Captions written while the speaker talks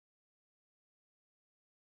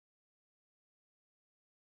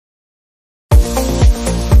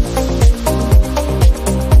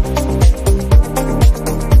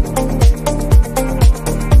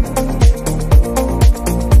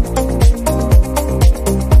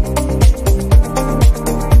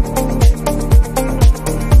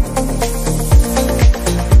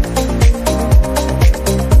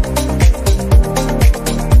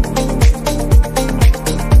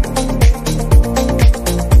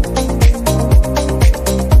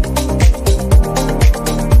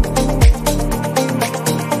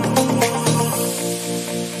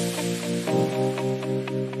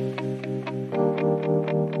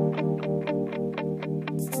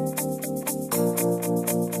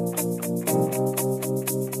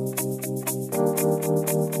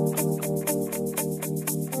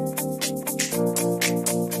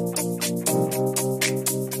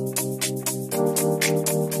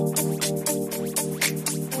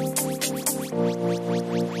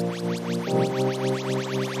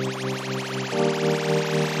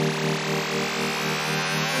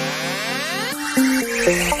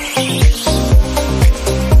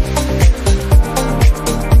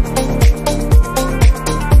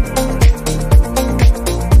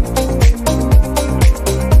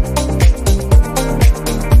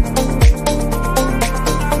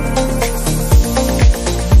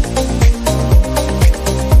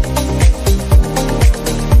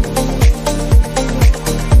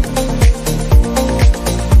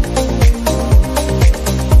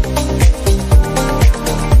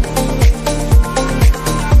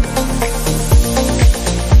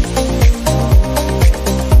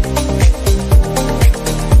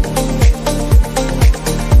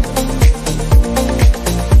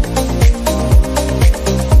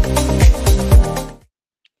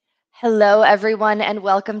Hello, everyone, and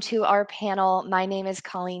welcome to our panel. My name is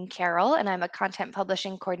Colleen Carroll, and I'm a content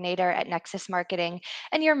publishing coordinator at Nexus Marketing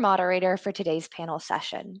and your moderator for today's panel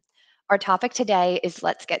session. Our topic today is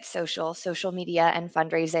Let's Get Social, social media and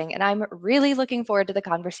fundraising, and I'm really looking forward to the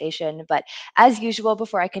conversation. But as usual,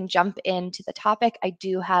 before I can jump into the topic, I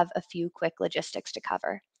do have a few quick logistics to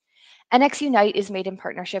cover. NXUnite is made in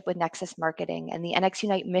partnership with Nexus Marketing, and the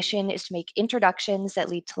NXUnite mission is to make introductions that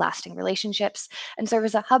lead to lasting relationships and serve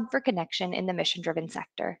as a hub for connection in the mission-driven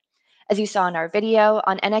sector. As you saw in our video,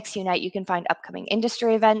 on NXUnite, you can find upcoming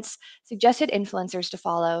industry events, suggested influencers to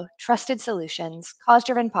follow, trusted solutions,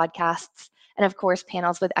 cause-driven podcasts, and of course,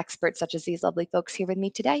 panels with experts such as these lovely folks here with me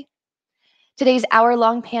today. Today's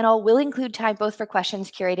hour-long panel will include time both for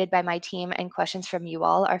questions curated by my team and questions from you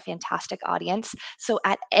all, our fantastic audience. So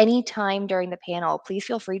at any time during the panel, please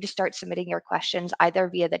feel free to start submitting your questions either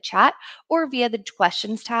via the chat or via the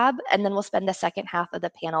questions tab, and then we'll spend the second half of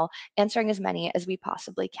the panel answering as many as we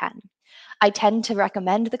possibly can. I tend to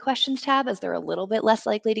recommend the questions tab as they're a little bit less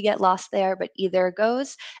likely to get lost there, but either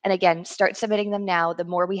goes. And again, start submitting them now. The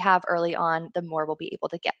more we have early on, the more we'll be able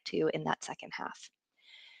to get to in that second half.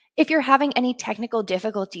 If you're having any technical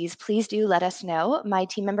difficulties, please do let us know. My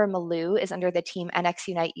team member Malou is under the Team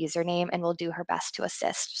NXUnite username and will do her best to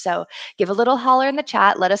assist. So give a little holler in the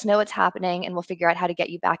chat, let us know what's happening, and we'll figure out how to get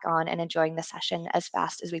you back on and enjoying the session as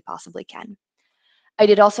fast as we possibly can. I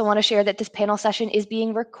did also want to share that this panel session is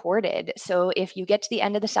being recorded. So if you get to the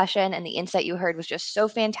end of the session and the insight you heard was just so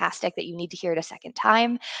fantastic that you need to hear it a second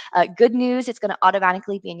time, good news, it's going to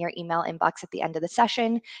automatically be in your email inbox at the end of the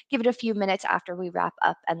session. Give it a few minutes after we wrap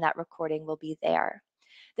up and that recording will be there.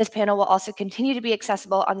 This panel will also continue to be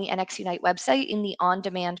accessible on the NXUnite website in the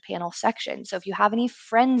on-demand panel section. So if you have any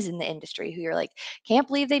friends in the industry who you're like, can't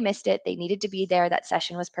believe they missed it, they needed to be there, that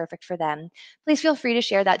session was perfect for them, please feel free to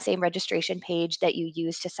share that same registration page that you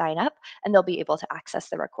used to sign up, and they'll be able to access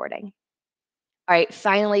the recording. All right,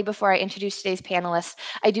 finally, before I introduce today's panelists,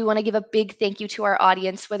 I do want to give a big thank you to our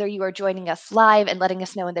audience, whether you are joining us live and letting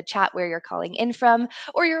us know in the chat where you're calling in from,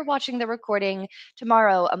 or you're watching the recording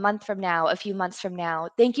tomorrow, a month from now, a few months from now.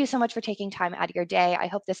 Thank you so much for taking time out of your day. I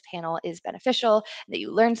hope this panel is beneficial, that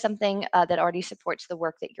you learned something that already supports the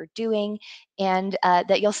work that you're doing, and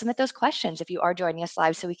that you'll submit those questions if you are joining us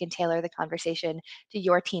live so we can tailor the conversation to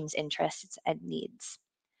your team's interests and needs.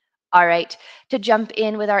 All right, to jump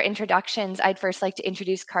in with our introductions, I'd first like to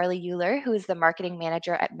introduce Carly Euler, who is the marketing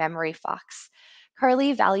manager at Memory Fox.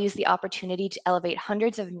 Carly values the opportunity to elevate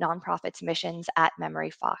hundreds of nonprofits' missions at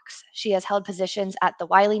Memory Fox. She has held positions at the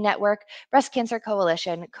Wiley Network, Breast Cancer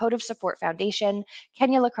Coalition, Code of Support Foundation,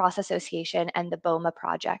 Kenya Lacrosse Association, and the BOMA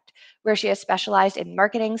Project, where she has specialized in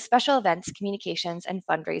marketing, special events, communications, and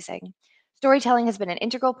fundraising. Storytelling has been an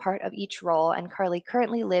integral part of each role, and Carly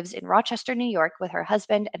currently lives in Rochester, New York with her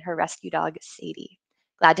husband and her rescue dog, Sadie.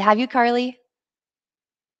 Glad to have you, Carly.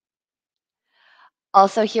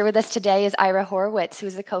 Also here with us today is Ira Horowitz, who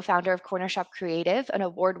is the co-founder of Corner Shop Creative, an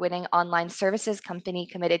award-winning online services company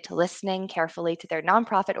committed to listening carefully to their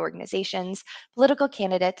nonprofit organizations, political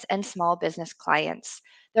candidates, and small business clients.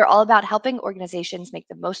 They're all about helping organizations make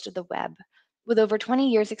the most of the web. With over 20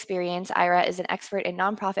 years experience, Ira is an expert in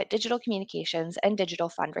nonprofit digital communications and digital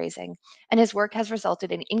fundraising, and his work has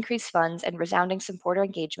resulted in increased funds and resounding supporter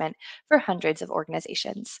engagement for hundreds of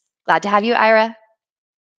organizations. Glad to have you, Ira.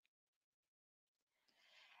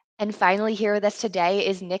 And finally, here with us today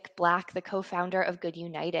is Nick Black, the co-founder of Good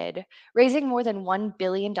United. Raising more than $1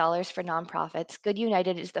 billion for nonprofits, Good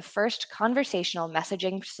United is the first conversational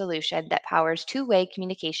messaging solution that powers two-way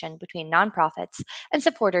communication between nonprofits and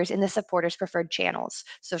supporters in the supporters' preferred channels,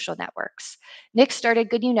 social networks. Nick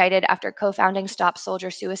started Good United after co-founding Stop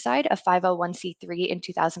Soldier Suicide, a 501c3 in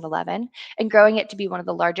 2011, and growing it to be one of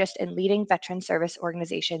the largest and leading veteran service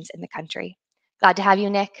organizations in the country. Glad to have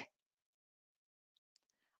you, Nick.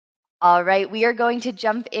 All right, we are going to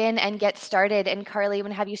jump in and get started. And Carly, I'm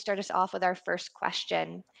going to have you start us off with our first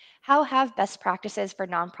question. How have best practices for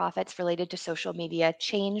nonprofits related to social media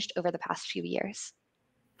changed over the past few years?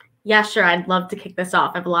 Yeah, sure. I'd love to kick this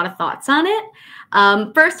off. I have a lot of thoughts on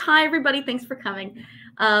it. First, hi, everybody. Thanks for coming.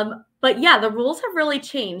 But yeah, the rules have really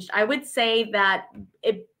changed. I would say that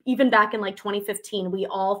even back in like 2015, we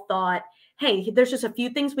all thought, hey, there's just a few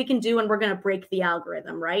things we can do and we're going to break the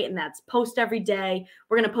algorithm, right? And that's post every day.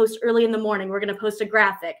 We're going to post early in the morning. We're going to post a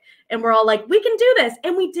graphic. And we're all like, we can do this.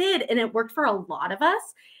 And we did. And it worked for a lot of us.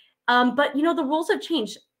 But, you know, the rules have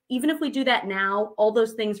changed. Even if we do that now, all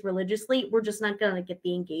those things religiously, we're just not going to get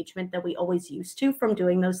the engagement that we always used to from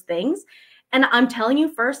doing those things. And I'm telling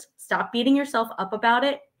you first, stop beating yourself up about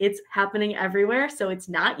it. It's happening everywhere. So it's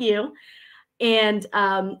not you. And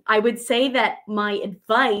I would say that my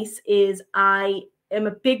advice is I am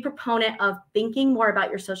a big proponent of thinking more about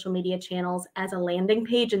your social media channels as a landing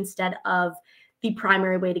page instead of the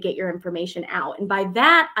primary way to get your information out. And by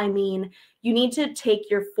that, I mean, you need to take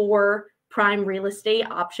your 4 prime real estate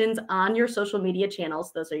options on your social media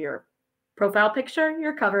channels. Those are your profile picture,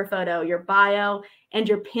 your cover photo, your bio, and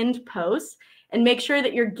your pinned posts, and make sure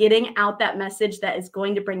that you're getting out that message that is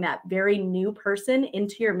going to bring that very new person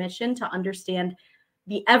into your mission to understand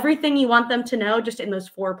the everything you want them to know just in those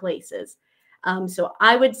 4 places. So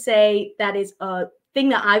I would say that is a thing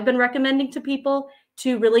that I've been recommending to people,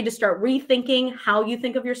 to really just start rethinking how you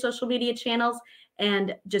think of your social media channels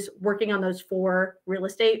and just working on those 4 real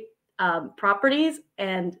estate properties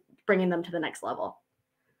and bringing them to the next level.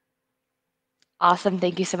 Awesome.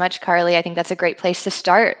 Thank you so much, Carly. I think that's a great place to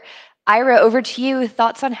start. Ira, over to you.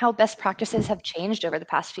 Thoughts on how best practices have changed over the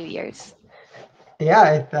past few years?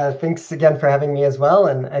 Yeah, thanks again for having me as well.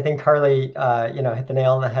 And I think Carly, hit the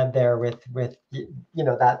nail on the head there with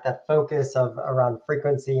that focus of around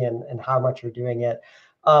frequency and how much you're doing it.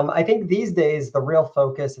 I think these days the real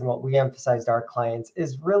focus and what we emphasize to our clients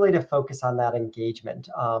is really to focus on that engagement.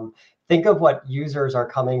 Think of what users are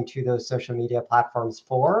coming to those social media platforms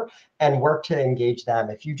for and work to engage them.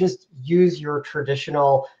 If you just use your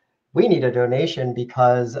traditional we need a donation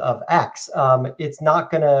because of X. It's not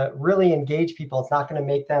going to really engage people. It's not going to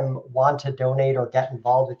make them want to donate or get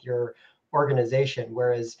involved with your organization.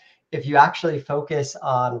 Whereas if you actually focus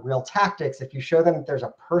on real tactics, if you show them that there's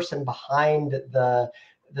a person behind the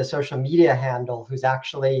social media handle who's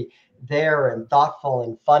actually there and thoughtful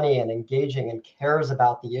and funny and engaging and cares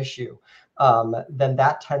about the issue, then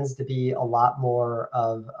that tends to be a lot more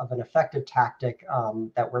of an effective tactic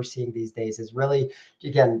that we're seeing these days is really,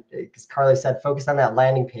 again, as Carly said, focus on that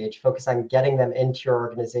landing page, focus on getting them into your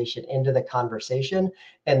organization, into the conversation,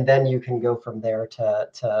 and then you can go from there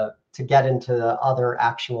to get into the other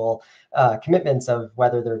actual commitments of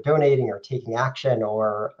whether they're donating or taking action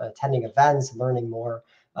or attending events, learning more,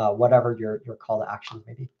 whatever your call to action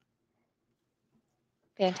may be.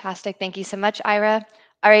 Fantastic. Thank you so much, Ira.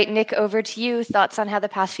 All right, Nick, over to you. Thoughts on how the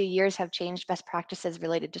past few years have changed best practices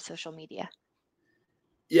related to social media?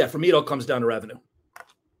 Yeah, for me, it all comes down to revenue.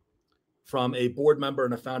 From a board member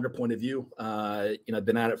and a founder point of view, I've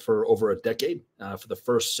been at it for over a decade. For the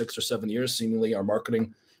first 6 or 7 years, seemingly our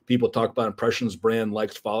marketing people talk about impressions, brand,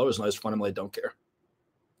 likes, followers, and I just fundamentally don't care,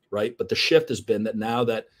 right? But the shift has been that now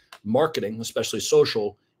that marketing, especially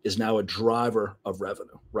social, is now a driver of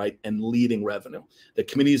revenue, right? And leading revenue. The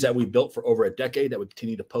communities that we built for over a decade that we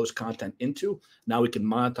continue to post content into, now we can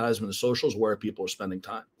monetize them in the socials where people are spending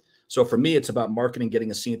time. So for me, it's about marketing, getting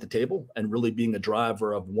a seat at the table and really being a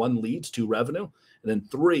driver of 1, leads, 2, revenue. And then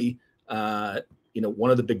 3, one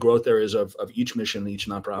of the big growth areas of each mission and each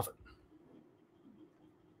nonprofit.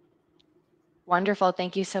 Wonderful.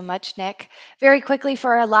 Thank you so much, Nick. Very quickly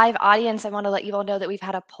for our live audience, I want to let you all know that we've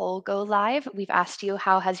had a poll go live. We've asked you,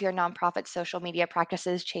 how has your nonprofit social media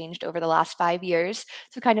practices changed over the last 5 years?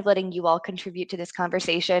 So kind of letting you all contribute to this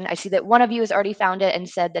conversation. I see that one of you has already found it and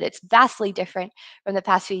said that it's vastly different from the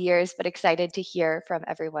past few years, but excited to hear from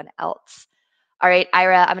everyone else. All right,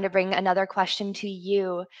 Ira, I'm going to bring another question to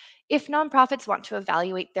you. If nonprofits want to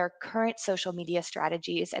evaluate their current social media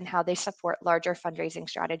strategies and how they support larger fundraising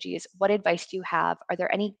strategies, what advice do you have? Are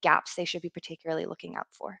there any gaps they should be particularly looking out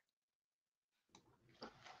for?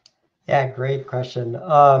 Yeah, great question.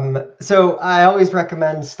 So I always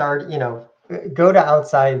recommend go to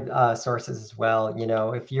outside sources as well.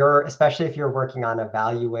 Especially if you're working on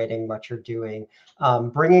evaluating what you're doing,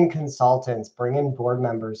 bring in consultants, bring in board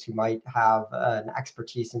members who might have an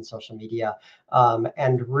expertise in social media,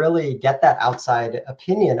 and really get that outside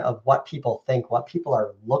opinion of what people think, what people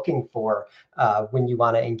are looking for when you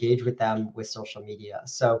want to engage with them with social media.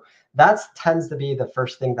 So that tends to be the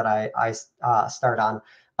first thing that I start on.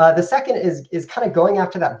 The second is kind of going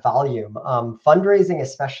after that volume. Fundraising,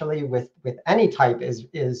 especially with any type,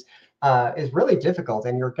 is really difficult,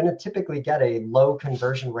 and you're going to typically get a low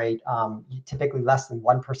conversion rate. Typically, less than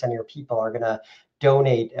 1% of your people are going to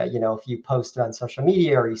donate. If you post on social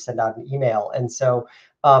media or you send out an email, and so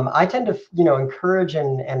I tend to encourage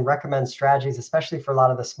and recommend strategies, especially for a lot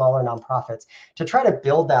of the smaller nonprofits, to try to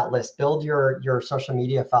build that list, build your social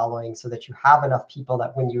media following, so that you have enough people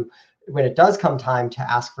that when it does come time to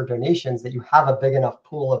ask for donations, that you have a big enough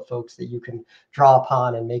pool of folks that you can draw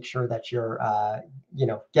upon and make sure that you're,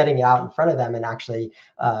 getting out in front of them and actually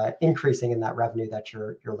increasing in that revenue that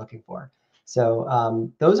you're looking for.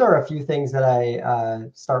 So those are a few things that I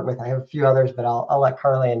start with. I have a few others, but I'll let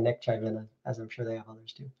Carly and Nick chime in, as I'm sure they have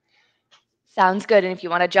others too. Sounds good. And if you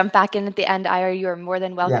want to jump back in at the end, Ira, you are more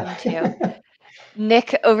than welcome to.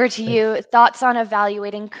 Nick, over to you. Thoughts on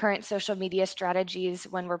evaluating current social media strategies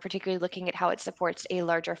when we're particularly looking at how it supports a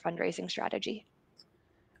larger fundraising strategy?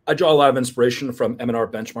 I draw a lot of inspiration from M&R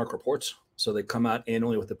benchmark reports. So they come out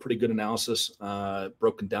annually with a pretty good analysis,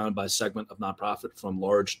 broken down by segment of nonprofit from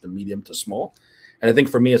large to medium to small. And I think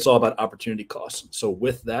for me, it's all about opportunity costs. So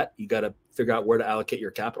with that, you got to figure out where to allocate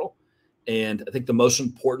your capital. And I think the most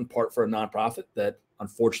important part for a nonprofit that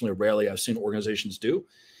unfortunately rarely I've seen organizations do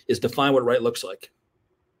is define what right looks like.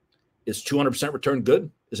 Is 200% return good?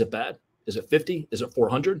 Is it bad? Is it 50? Is it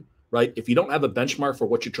 400? Right? If you don't have a benchmark for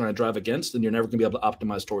what you're trying to drive against, then you're never going to be able to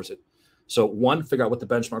optimize towards it. So 1, figure out what the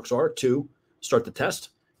benchmarks are. 2, start the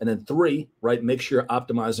test. And then 3, right, make sure you're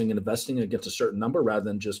optimizing and investing against a certain number rather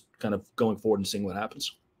than just kind of going forward and seeing what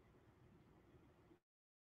happens.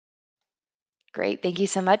 Great. Thank you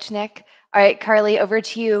so much, Nick. All right, Carly, over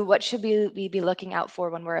to you. What should we be looking out for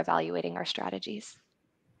when we're evaluating our strategies?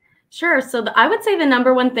 Sure. So I would say the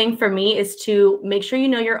number one thing for me is to make sure you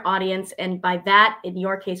know your audience. And by that, in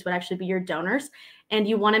your case, would actually be your donors. And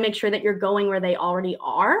you want to make sure that you're going where they already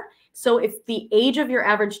are. So if the age of your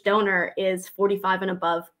average donor is 45 and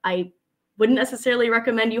above, I wouldn't necessarily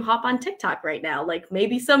recommend you hop on TikTok right now. Like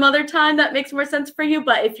maybe some other time that makes more sense for you.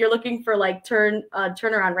 But if you're looking for like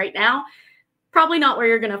turnaround right now, probably not where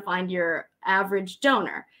you're going to find your average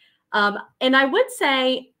donor. And I would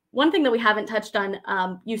say, one thing that we haven't touched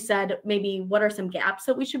on, you said maybe what are some gaps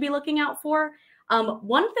that we should be looking out for?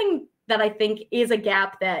 One thing that I think is a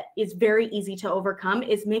gap that is very easy to overcome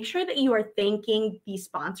is make sure that you are thanking the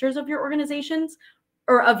sponsors of your organizations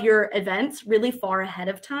or of your events really far ahead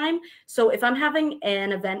of time. So if I'm having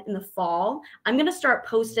an event in the fall, I'm going to start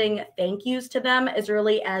posting thank yous to them as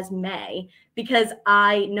early as May, because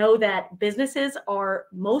I know that businesses are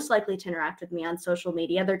most likely to interact with me on social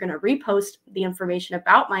media. They're going to repost the information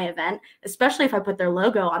about my event, especially if I put their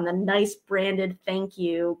logo on the nice branded thank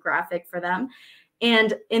you graphic for them.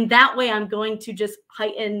 And in that way, I'm going to just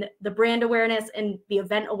heighten the brand awareness and the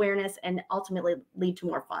event awareness and ultimately lead to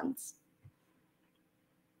more funds.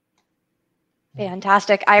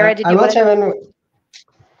 Fantastic. Ira, did I you will want chime in?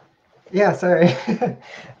 Yeah, sorry.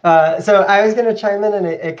 So I was going to chime in and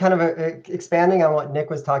it kind of expanding on what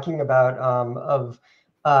Nick was talking about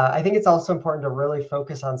I think it's also important to really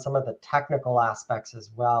focus on some of the technical aspects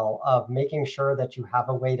as well of making sure that you have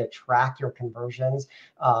a way to track your conversions,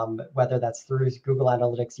 whether that's through Google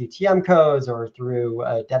Analytics UTM codes or through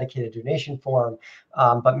a dedicated donation form,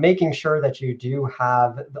 but making sure that you do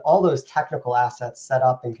have all those technical assets set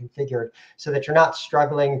up and configured so that you're not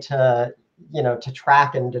struggling to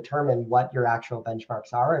track and determine what your actual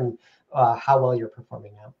benchmarks are and how well you're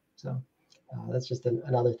performing now. So that's just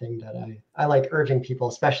another thing that I like urging people,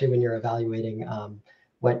 especially when you're evaluating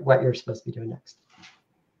what you're supposed to be doing next.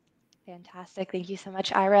 Fantastic. Thank you so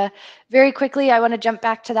much, Ira. Very quickly, I want to jump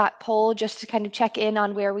back to that poll just to kind of check in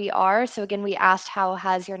on where we are. So again, we asked, how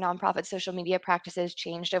has your nonprofit social media practices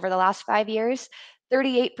changed over the last 5 years?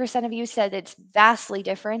 38% of you said it's vastly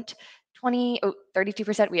different.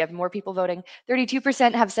 32%, we have more people voting.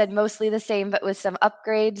 32% have said mostly the same, but with some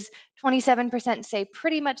upgrades. 27% say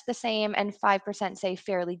pretty much the same, and 5% say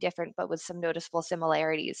fairly different, but with some noticeable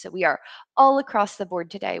similarities. So we are all across the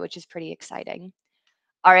board today, which is pretty exciting.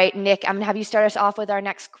 All right, Nick, I'm going to have you start us off with our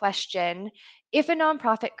next question. If a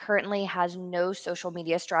nonprofit currently has no social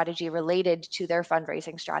media strategy related to their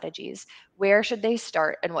fundraising strategies, where should they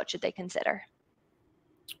start and what should they consider?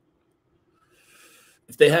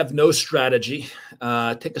 If they have no strategy,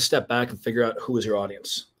 take a step back and figure out who is your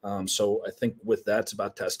audience. So I think with that, it's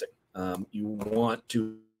about testing. You want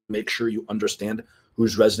to make sure you understand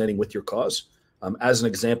who's resonating with your cause. As an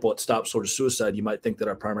example, at Stop Sort of Suicide, you might think that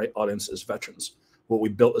our primary audience is veterans. What we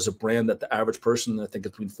built is a brand that the average person, I think,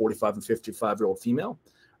 between 45 and 55-year-old female,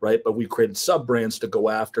 right? But we created sub-brands to go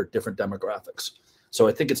after different demographics. So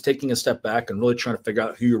I think it's taking a step back and really trying to figure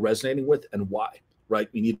out who you're resonating with and why. Right?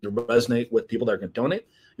 You need to resonate with people that are going to donate.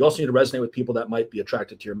 You also need to resonate with people that might be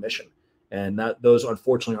attracted to your mission. And those,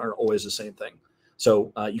 unfortunately, aren't always the same thing.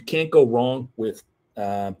 So you can't go wrong with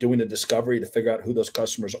doing a discovery to figure out who those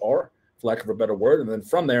customers are, for lack of a better word. And then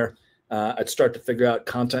from there, I'd start to figure out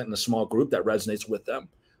content in a small group that resonates with them.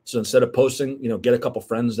 So instead of posting, get a couple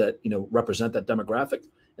friends that, represent that demographic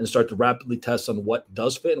and start to rapidly test on what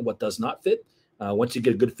does fit and what does not fit. Once you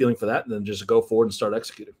get a good feeling for that, then just go forward and start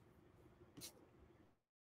executing.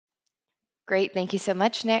 Great. Thank you so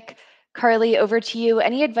much, Nick. Carly, over to you.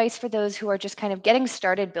 Any advice for those who are just kind of getting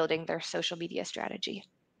started building their social media strategy?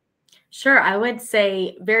 Sure. I would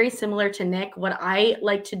say very similar to Nick. What I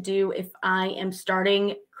like to do if I am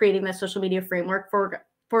creating the social media framework for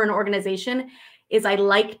an organization is I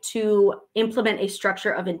like to implement a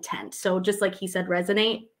structure of intent. So just like he said,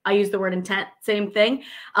 resonate, I use the word intent, same thing.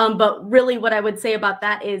 But really what I would say about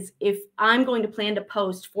that is if I'm going to plan to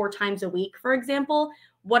post 4 times a week, for example,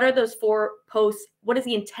 what are those 4 posts? What is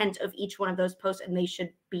the intent of each one of those posts? And they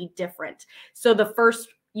should be different. So the first,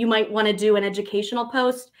 you might want to do an educational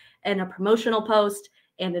post and a promotional post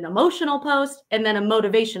and an emotional post, and then a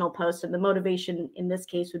motivational post. And the motivation in this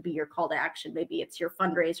case would be your call to action. Maybe it's your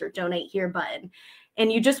fundraise or donate here button.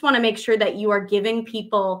 And you just want to make sure that you are giving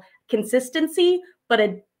people consistency, but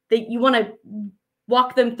that you want to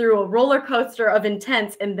walk them through a roller coaster of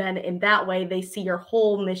intents. And then in that way, they see your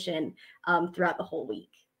whole mission throughout the whole week.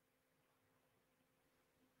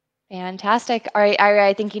 Fantastic. All right, Ira,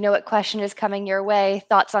 I think you know what question is coming your way.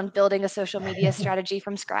 Thoughts on building a social media strategy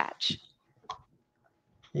from scratch?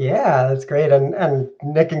 Yeah, that's great. And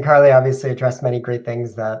Nick and Carly obviously addressed many great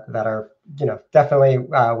things that are, definitely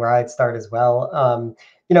where I'd start as well.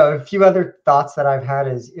 A few other thoughts that I've had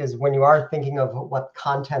is when you are thinking of what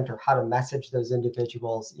content or how to message those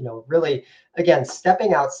individuals, really, again,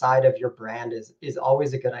 stepping outside of your brand is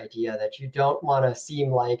always a good idea. That you don't want to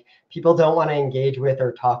seem like people don't want to engage with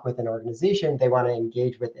or talk with an organization. They want to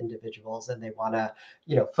engage with individuals, and they want to,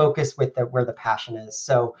 focus with where the passion is.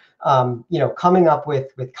 So, coming up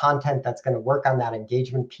with content that's going to work on that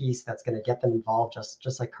engagement piece, that's going to get them involved,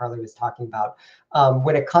 just like Carly was talking about.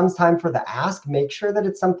 When it comes time for the ask, make sure that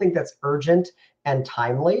it's something that's urgent and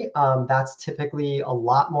timely. That's typically a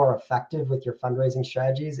lot more effective with your fundraising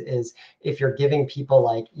strategies. Is if you're giving people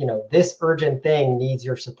like, this urgent thing needs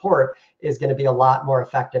your support, is going to be a lot more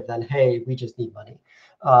effective than, hey, we just need money.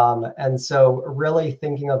 And so really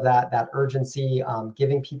thinking of that urgency,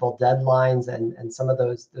 giving people deadlines and some of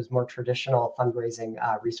those more traditional fundraising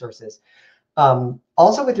resources.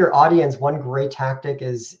 Also with your audience, one great tactic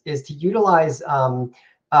is to utilize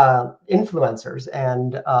influencers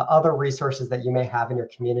and other resources that you may have in your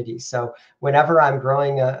community. So whenever I'm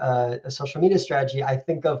growing a social media strategy, I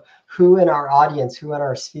think of who in our audience, who in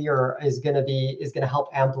our sphere is going to help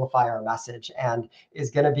amplify our message, and is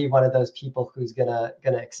going to be one of those people who's going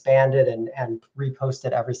to expand it and repost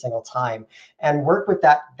it every single time, and work with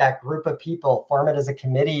that group of people, form it as a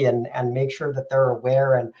committee, and make sure that they're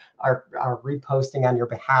aware and are reposting on your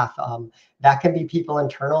behalf. That can be people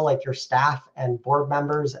internal, like your staff and board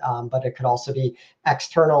members, but it could also be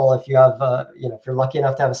external if you have, if you're lucky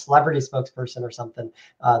enough to have a celebrity spokesperson or something.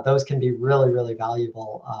 Those can be really, really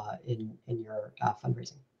valuable in your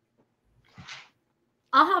fundraising.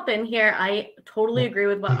 I'll hop in here. I totally agree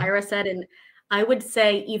with what Ira said. And I would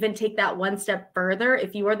say even take that one step further.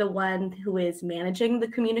 If you are the one who is managing the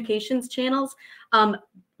communications channels,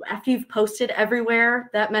 after you've posted everywhere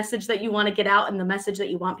that message that you want to get out and the message that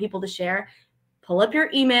you want people to share, pull up your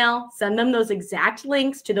email, send them those exact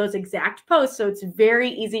links to those exact posts. So it's very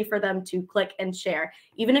easy for them to click and share.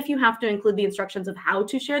 Even if you have to include the instructions of how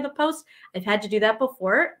to share the post, I've had to do that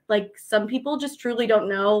before. Like some people just truly don't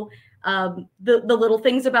know the little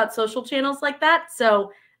things about social channels like that.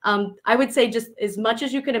 So I would say just as much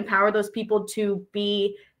as you can empower those people to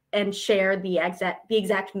be and share the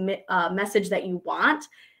exact message that you want,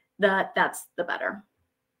 that's the better.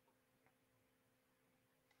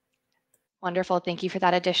 Wonderful. Thank you for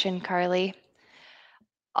that addition, Carly.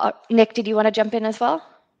 Nick, did you want to jump in as well?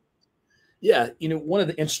 Yeah, one of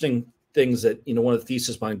the interesting things that, one of the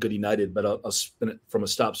thesis behind Good United, but I'll spin it from a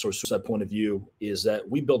stop source point of view, is that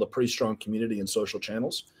we build a pretty strong community in social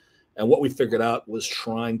channels. And what we figured out was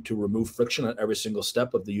trying to remove friction at every single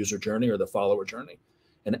step of the user journey or the follower journey.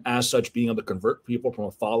 And as such, being able to convert people from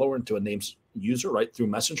a follower into a named user right through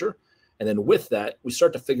Messenger. And then with that, we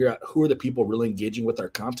start to figure out who are the people really engaging with our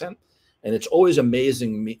content. And it's always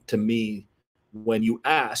amazing to me when you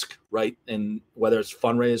ask, right, and whether it's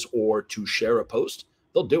fundraise or to share a post,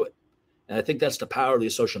 they'll do it. And I think that's the power of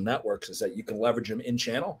these social networks, is that you can leverage them in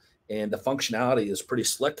channel, and the functionality is pretty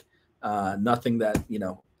slick. Nothing that,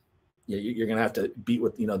 you're going to have to beat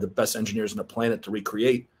with, the best engineers on the planet to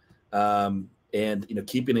recreate. And,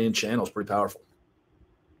 keeping it in channel is pretty powerful.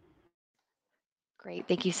 Great.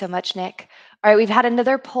 Thank you so much, Nick. All right, we've had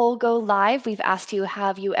another poll go live. We've asked you,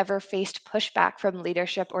 have you ever faced pushback from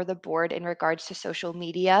leadership or the board in regards to social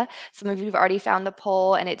media? Some of you have already found the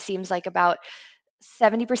poll, and it seems like about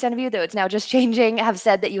 70% of you, though it's now just changing, have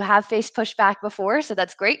said that you have faced pushback before. So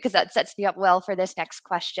that's great, because that sets me up well for this next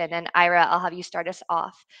question. And Ira, I'll have you start us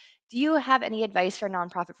off. Do you have any advice for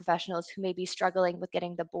nonprofit professionals who may be struggling with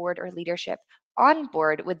getting the board or leadership on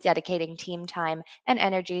board with dedicating team time and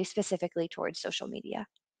energy specifically towards social media?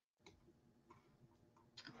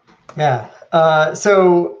 Yeah.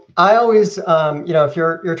 So I always, if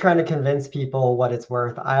you're trying to convince people what it's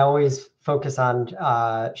worth, I always focus on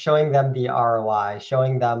showing them the ROI,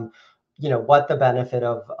 showing them, what the benefit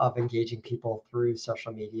of engaging people through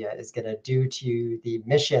social media is going to do to the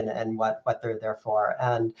mission and what they're there for.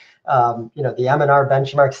 And the M&R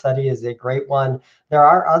benchmark study is a great one. There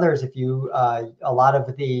are others. If you, a lot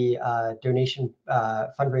of the donation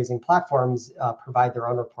fundraising platforms provide their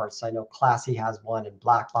own reports. So I know Classy has one and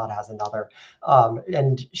Blackbot has another.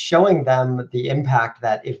 And showing them the impact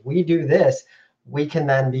that if we do this, we can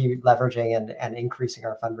then be leveraging and increasing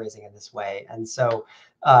our fundraising in this way. And so,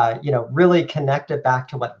 really connect it back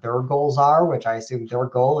to what their goals are, which I assume their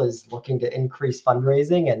goal is looking to increase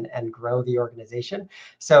fundraising and grow the organization.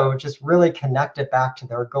 So just really connect it back to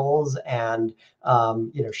their goals and,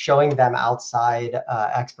 showing them outside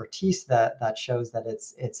expertise that shows that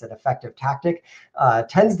it's an effective tactic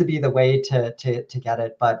tends to be the way to get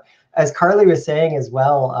it. But as Carly was saying as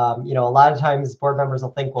well, a lot of times board members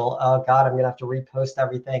will think, well, oh God, I'm going to have to repost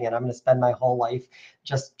everything and I'm going to spend my whole life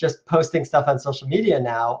just posting stuff on social media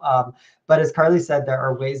now. But as Carly said, there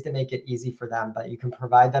are ways to make it easy for them, but you can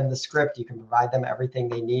provide them the script, you can provide them everything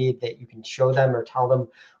they need, that you can show them or tell them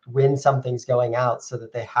when something's going out so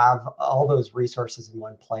that they have all those resources in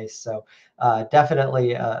one place. So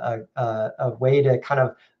definitely a way to kind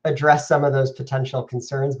of address some of those potential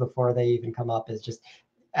concerns before they even come up is just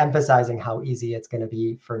emphasizing how easy it's going to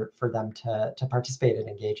be for them to participate and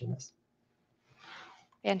engage in this.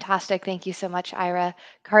 Fantastic. Thank you so much, Ira.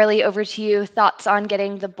 Carly, over to you. Thoughts on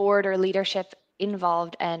getting the board or leadership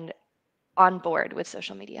involved and on board with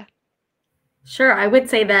social media? Sure. I would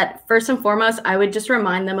say that first and foremost, I would just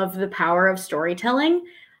remind them of the power of storytelling.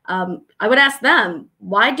 I would ask them,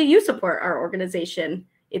 why do you support our organization?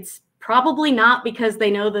 It's probably not because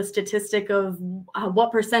they know the statistic of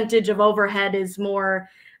what percentage of overhead is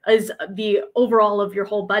the overall of your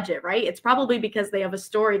whole budget, right? It's probably because they have a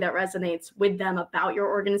story that resonates with them about your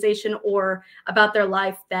organization or about their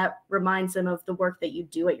life that reminds them of the work that you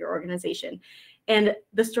do at your organization. And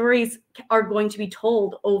the stories are going to be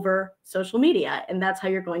told over social media, and that's how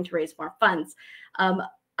you're going to raise more funds.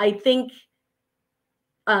 I think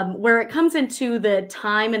where it comes into the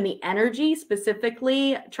time and the energy,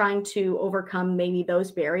 specifically trying to overcome maybe those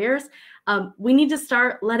barriers, we need to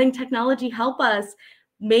start letting technology help us.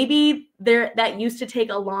 Maybe that used to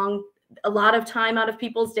take a lot of time out of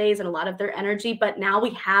people's days and a lot of their energy, but now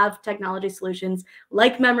we have technology solutions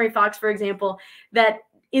like MemoryFox, for example, that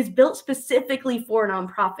is built specifically for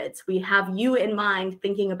nonprofits. We have you in mind,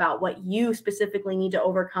 thinking about what you specifically need to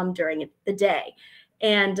overcome during the day.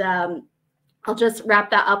 And I'll just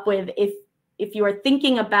wrap that up with, if you are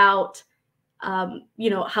thinking about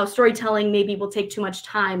how storytelling maybe will take too much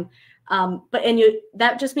time,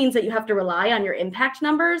 that just means that you have to rely on your impact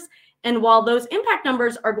numbers. And while those impact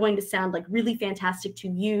numbers are going to sound like really fantastic to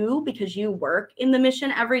you because you work in the mission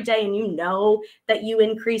every day and you know that you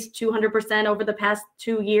increased 200% over the past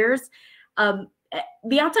 2 years,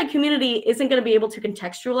 the outside community isn't going to be able to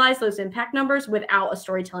contextualize those impact numbers without a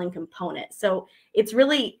storytelling component. So it's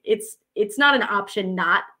not an option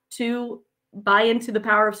not to buy into the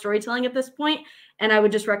power of storytelling at this point. And I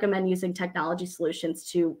would just recommend using technology solutions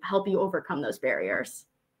to help you overcome those barriers.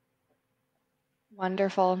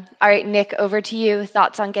 Wonderful. All right, Nick, over to you.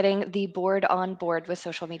 Thoughts on getting the board on board with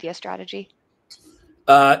social media strategy?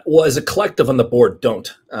 Well, as a collective on the board,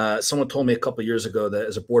 don't. Someone told me a couple of years ago that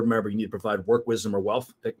as a board member, you need to provide work, wisdom, or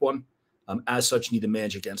wealth. Pick one. As such, you need to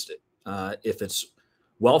manage against it. If it's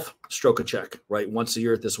wealth, stroke a check, right? Once a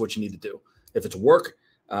year, this is what you need to do. If it's work,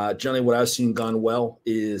 generally what I've seen gone well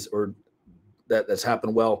that's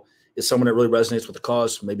happened well is someone that really resonates with the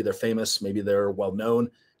cause. Maybe they're famous, maybe they're well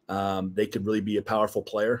known. They could really be a powerful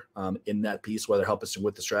player in that piece, whether help us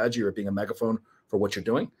with the strategy or being a megaphone for what you're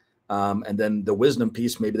doing. And then the wisdom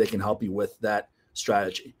piece, maybe they can help you with that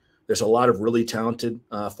strategy. There's a lot of really talented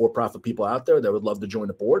for-profit people out there that would love to join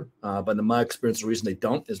the board. But in my experience, the reason they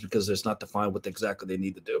don't is because it's not defined what exactly they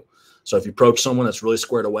need to do. So if you approach someone that's really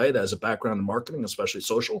squared away, that has a background in marketing, especially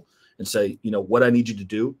social, and say, what I need you to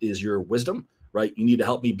do is your wisdom, right? You need to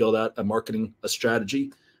help me build out a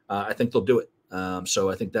strategy. I think they'll do it. So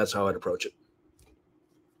I think that's how I'd approach it.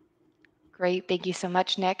 Great. Thank you so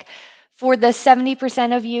much, Nick. For the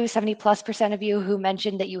 70% of you, 70+% of you who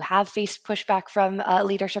mentioned that you have faced pushback from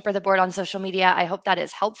leadership or the board on social media, I hope that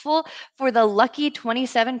is helpful. For the lucky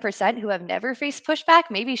 27% who have never faced pushback,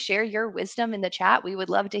 maybe share your wisdom in the chat. We would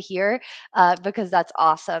love to hear because that's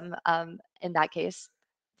awesome. In that case,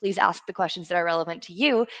 please ask the questions that are relevant to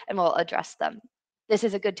you and we'll address them. this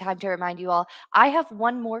is a good time to remind you all, I have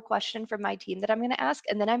one more question from my team that I'm going to ask,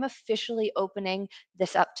 and then I'm officially opening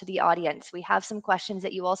this up to the audience. We have some questions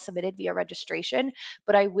that you all submitted via registration,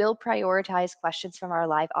 but I will prioritize questions from our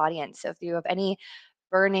live audience. So if you have any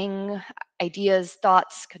burning ideas,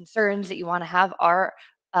 thoughts, concerns that you want to have our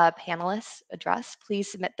panelists address, please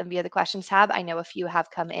submit them via the questions tab. I know a few have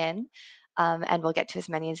come in, and we'll get to as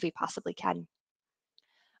many as we possibly can.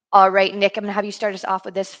 All right, Nick, I'm going to have you start us off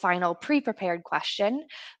with this final pre-prepared question.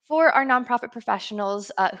 For our nonprofit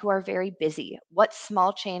professionals who are very busy, what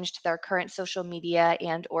small change to their current social media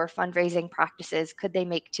and or fundraising practices could they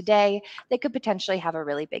make today that could potentially have a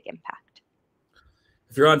really big impact?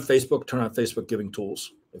 If you're on Facebook, turn on Facebook giving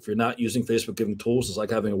tools. If you're not using Facebook giving tools, it's like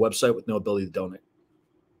having a website with no ability to donate.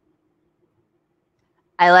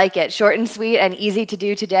 I like it. Short and sweet and easy to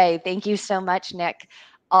do today. Thank you so much, Nick.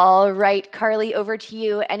 All right, Carly, over to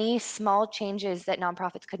you. Any small changes that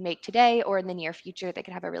nonprofits could make today or in the near future that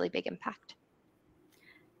could have a really big impact?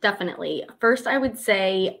 Definitely. First, I would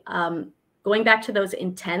say going back to those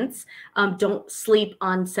intents, don't sleep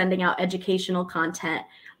on sending out educational content.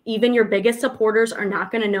 Even your biggest supporters are not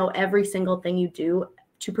going to know every single thing you do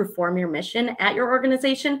to perform your mission at your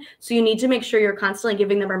organization. So you need to make sure you're constantly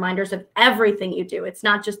giving them reminders of everything you do. It's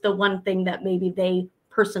not just the one thing that maybe they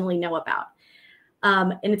personally know about.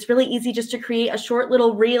 And it's really easy just to create a short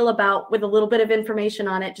little reel with a little bit of information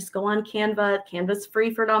on it. Just go on Canva. Canva's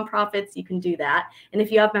free for nonprofits. You can do that. And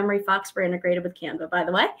if you have MemoryFox, we're integrated with Canva, by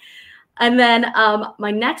the way. And then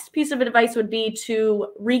my next piece of advice would be to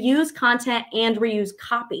reuse content and reuse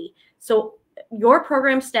copy. So your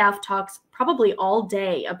program staff talks probably all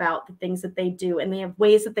day about the things that they do, and they have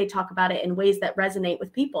ways that they talk about it in ways that resonate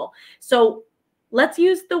with people. So let's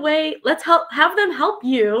have them help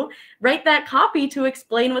you write that copy to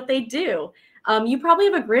explain what they do. You probably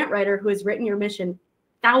have a grant writer who has written your mission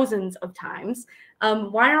thousands of times.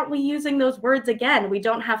 Why aren't we using those words again? We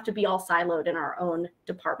don't have to be all siloed in our own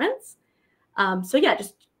departments. So yeah,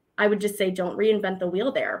 I would just say don't reinvent the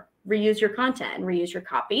wheel there. Reuse your content and reuse your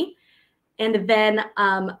copy. And then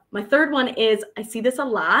my third one is, I see this a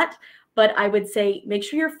lot, but I would say make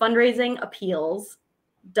sure your fundraising appeals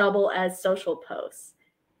double as social posts.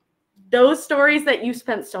 Those stories that you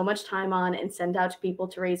spent so much time on and send out to people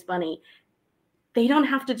to raise money, they don't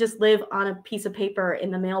have to just live on a piece of paper in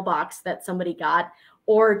the mailbox that somebody got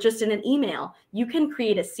or just in an email. You can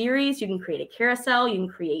create a series, you can create a carousel, you can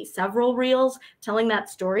create several reels telling that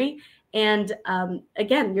story. And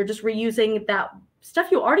again, you're just reusing that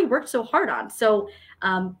stuff you already worked so hard on. So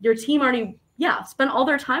your team already spent all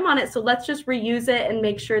their time on it. So let's just reuse it and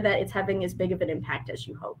make sure that it's having as big of an impact as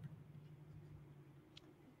you hope.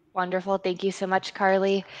 Wonderful. Thank you so much,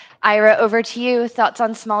 Carly. Ira, over to you. Thoughts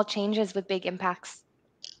on small changes with big impacts?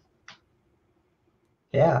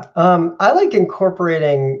 Yeah, I like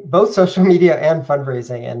incorporating both social media and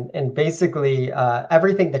fundraising, and basically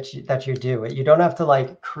everything that you do. You don't have to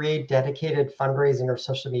like create dedicated fundraising or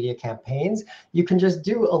social media campaigns. You can just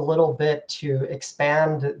do a little bit to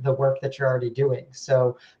expand the work that you're already doing.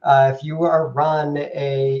 So if you are run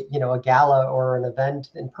a gala or an event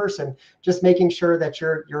in person, just making sure that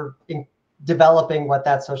you're developing what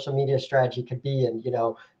that social media strategy could be, and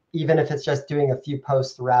even if it's just doing a few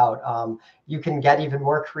posts throughout, you can get even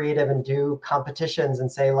more creative and do competitions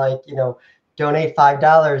and say like, donate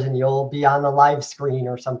 $5 and you'll be on the live screen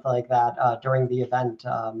or something like that during the event.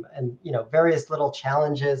 And various little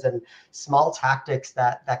challenges and small tactics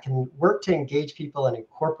that can work to engage people and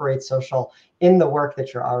incorporate social in the work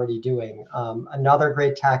that you're already doing. Another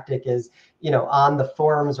great tactic is, on the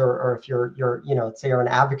forums, or if you're let's say you're an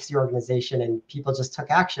advocacy organization and people just took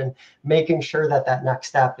action, making sure that next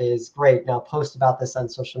step is great. Now post about this on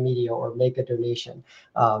social media or make a donation,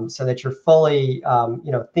 so that you're fully,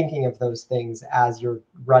 thinking of those things as you're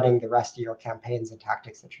running the rest of your campaigns and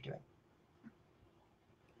tactics that you're doing.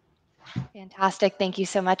 Fantastic. Thank you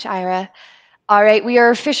so much, Ira. All right, we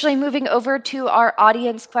are officially moving over to our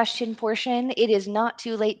audience question portion. It is not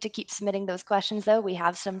too late to keep submitting those questions, though. We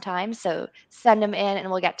have some time, so send them in and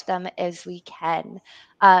we'll get to them as we can.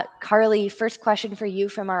 Carly, first question for you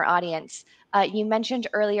from our audience. You mentioned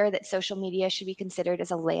earlier that social media should be considered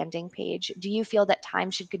as a landing page. Do you feel that time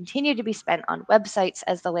should continue to be spent on websites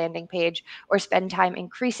as the landing page, or spend time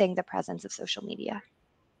increasing the presence of social media?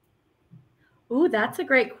 Ooh, that's a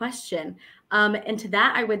great question. And to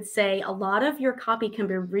that, I would say a lot of your copy can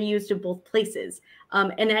be reused in both places.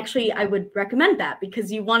 And actually, I would recommend that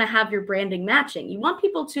because you want to have your branding matching. You want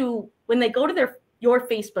people to, when they go to your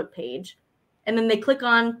Facebook page, and then they click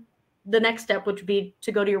on the next step, which would be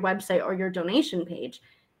to go to your website or your donation page,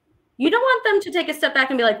 you don't want them to take a step back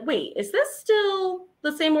and be like, wait, is this still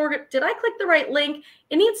the same organ? Did I click the right link?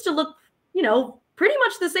 It needs to look, you know, pretty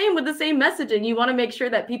much the same with the same messaging. You want to make sure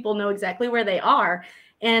that people know exactly where they are.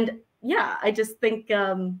 And yeah, I just think,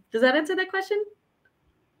 does that answer that question?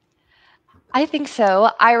 I think so.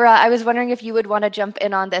 Ira, I was wondering if you would want to jump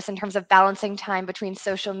in on this in terms of balancing time between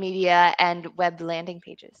social media and web landing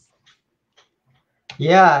pages.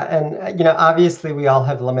 Yeah, and obviously we all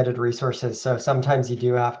have limited resources, so sometimes you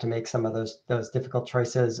do have to make some of those difficult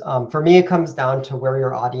choices. For me, it comes down to where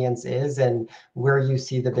your audience is and where you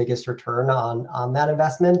see the biggest return on that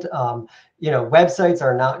investment. Websites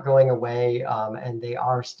are not going away, and they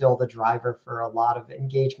are still the driver for a lot of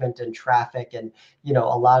engagement and traffic, and a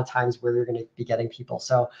lot of times where you're going to be getting people.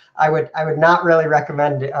 So I would not really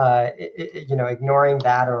recommend ignoring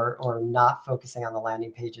that or not focusing on the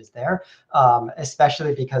landing pages there.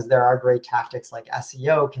 Especially because there are great tactics like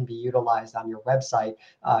SEO can be utilized on your website.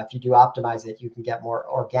 If you do optimize it, you can get more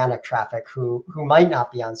organic traffic who might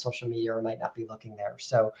not be on social media or might not be looking there.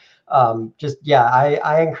 So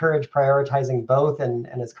I encourage prioritizing both, and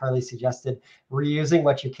as Carly suggested, reusing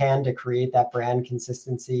what you can to create that brand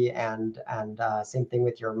consistency, and same thing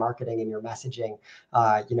with your marketing and your messaging.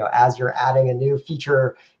 As you're adding a new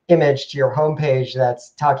feature image to your homepage that's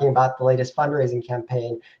talking about the latest fundraising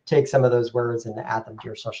campaign, take some of those words and add them to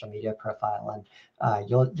your social media profile, and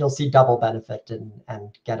you'll see double benefit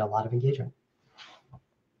and get a lot of engagement.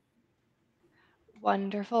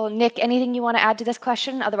 Wonderful. Nick, anything you want to add to this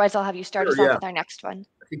question? Otherwise, I'll have you start us off with our next one.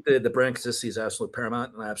 I think the brand consistency is absolutely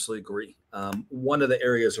paramount, and I absolutely agree. One of the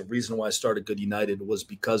areas of reason why I started Good United was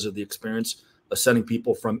because of the experience of sending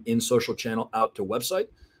people from in social channel out to website,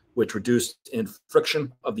 which reduced in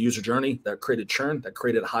friction of the user journey, that created churn, that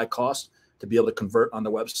created a high cost to be able to convert on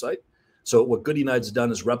the website. So what Good Unite's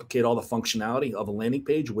done is replicate all the functionality of a landing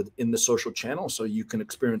page within the social channel, so you can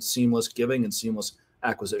experience seamless giving and seamless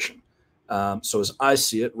acquisition. So as I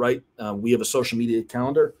see it, right, we have a social media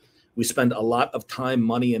calendar. We spend a lot of time,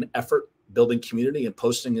 money, and effort building community and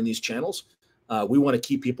posting in these channels. We want to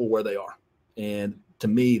keep people where they are. And to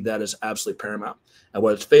me, that is absolutely paramount. And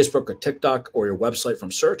whether it's Facebook or TikTok or your website from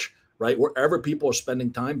search, right, wherever people are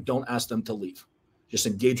spending time, don't ask them to leave. Just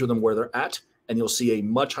engage with them where they're at, and you'll see a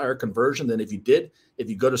much higher conversion than if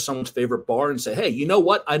you go to someone's favorite bar and say, hey, you know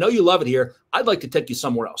what? I know you love it here. I'd like to take you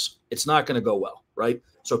somewhere else. It's not going to go well, right?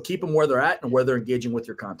 So keep them where they're at and where they're engaging with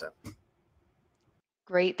your content.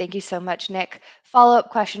 Great. Thank you so much, Nick. Follow-up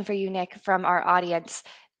question for you, Nick, from our audience.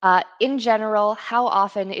 In general, how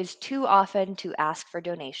often is too often to ask for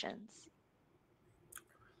donations?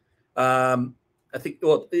 I think,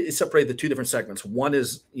 well, it separated the two different segments. One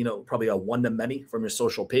is, probably a one-to-many from your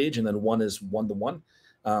social page, and then one is one-to-one.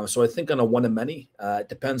 So I think on a one-to-many, it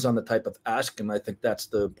depends on the type of ask, and I think that's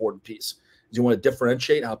the important piece. You want to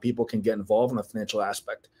differentiate how people can get involved in the financial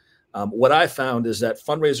aspect. What I found is that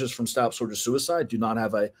fundraisers from Stop Soldier Suicide do not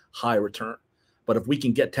have a high return. But if we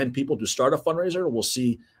can get 10 people to start a fundraiser, we'll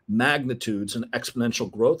see magnitudes and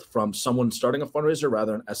exponential growth from someone starting a fundraiser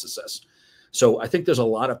rather than SSS. So I think there's a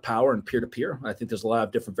lot of power in peer-to-peer. I think there's a lot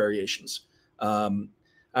of different variations. I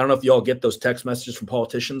don't know if you all get those text messages from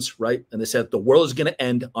politicians, right? And they said, the world is going to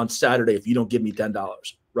end on Saturday if you don't give me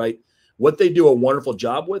 $10, right? What they do a wonderful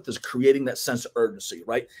job with is creating that sense of urgency,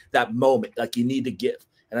 right? That moment, like you need to give.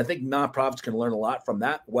 And I think nonprofits can learn a lot from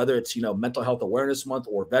that, whether it's, Mental Health Awareness Month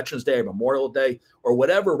or Veterans Day or Memorial Day or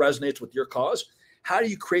whatever resonates with your cause. How do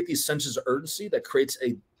you create these senses of urgency that creates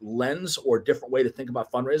a lens or a different way to think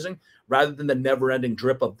about fundraising rather than the never-ending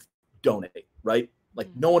drip of donate, right? Like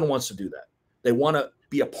no one wants to do that. They want to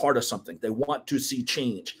be a part of something. They want to see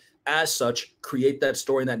change. As such, create that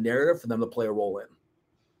story and that narrative for them to play a role in.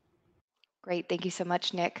 Great. Thank you so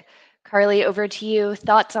much, Nick. Carly, over to you.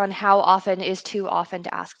 Thoughts on how often is too often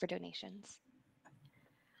to ask for donations?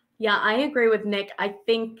 Yeah, I agree with Nick. I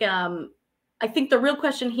think the real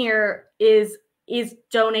question here is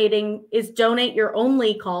donate your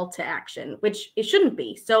only call to action, which it shouldn't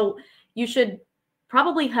be. So you should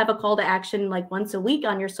probably have a call to action like once a week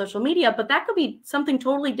on your social media, but that could be something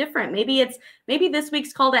totally different. Maybe this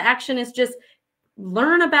week's call to action is just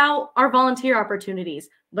learn about our volunteer opportunities,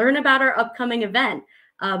 learn about our upcoming event,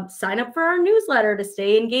 sign up for our newsletter to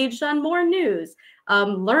stay engaged on more news,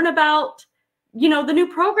 learn about, the new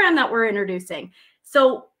program that we're introducing.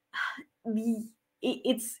 So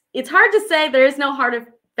it's hard to say. There is no hard and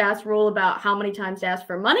fast rule about how many times to ask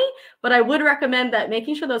for money, but I would recommend that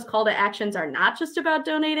making sure those call to actions are not just about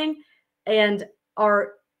donating and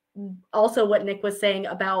are also what Nick was saying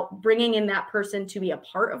about bringing in that person to be a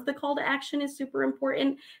part of the call to action is super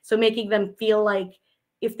important. So making them feel like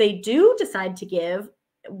if they do decide to give,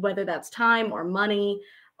 whether that's time or money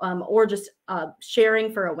or just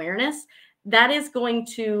sharing for awareness, that is going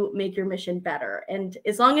to make your mission better. And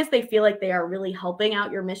as long as they feel like they are really helping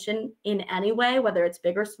out your mission in any way, whether it's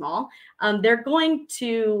big or small, they're going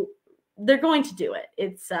to do it.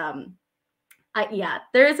 It's yeah,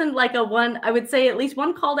 there isn't like a one, I would say at least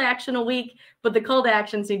one call to action a week, but the call to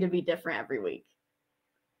actions seem to be different every week.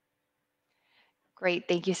 Great.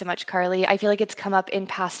 Thank you so much, Carly. I feel like it's come up in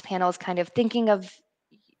past panels, kind of thinking of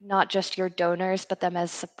not just your donors, but them as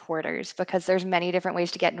supporters, because there's many different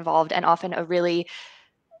ways to get involved, and often a really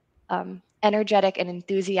energetic and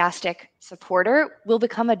enthusiastic supporter will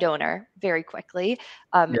become a donor very quickly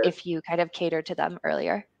if you kind of cater to them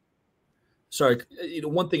earlier. Sorry,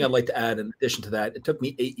 one thing I'd like to add in addition to that, it took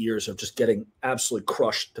me 8 years of just getting absolutely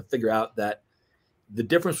crushed to figure out that the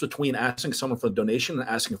difference between asking someone for a donation and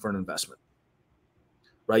asking for an investment,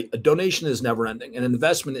 right? A donation is never ending. An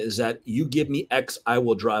investment is that you give me X, I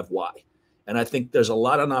will drive Y. And I think there's a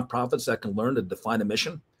lot of nonprofits that can learn to define a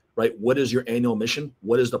mission, right? What is your annual mission?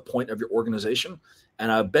 What is the point of your organization?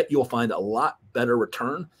 And I bet you'll find a lot better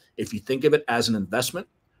return if you think of it as an investment,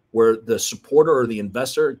 where the supporter or the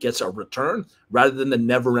investor gets a return rather than the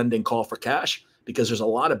never-ending call for cash, because there's a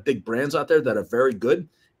lot of big brands out there that are very good.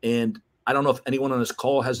 And I don't know if anyone on this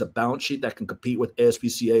call has a balance sheet that can compete with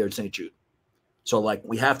ASPCA or St. Jude. So like,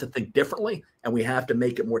 we have to think differently and we have to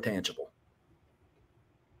make it more tangible.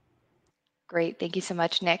 Great. Thank you so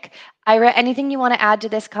much, Nick. Ira, anything you want to add to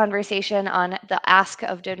this conversation on the ask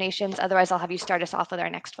of donations? Otherwise, I'll have you start us off with our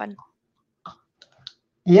next one.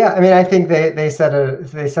 Yeah, I mean, I think they said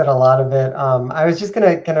a lot of it. I was just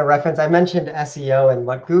gonna reference. I mentioned SEO, and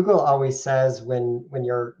what Google always says when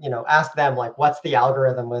you're ask them like, what's the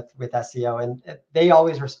algorithm with SEO, and they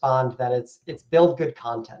always respond that it's build good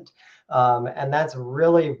content, and that's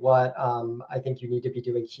really what I think you need to be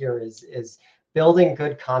doing here is building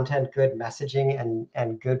good content, good messaging,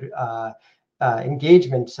 and good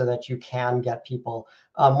engagement so that you can get people.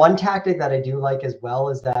 One tactic that I do like as well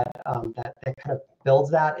is that that kind of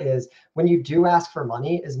builds that is when you do ask for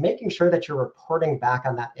money is making sure that you're reporting back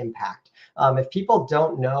on that impact. If people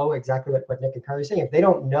don't know exactly what Nick and Carly are saying, if they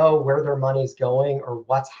don't know where their money is going or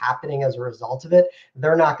what's happening as a result of it,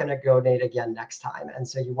 they're not going to donate again next time. And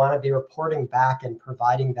so you want to be reporting back and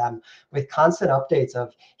providing them with constant updates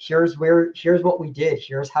of here's what we did,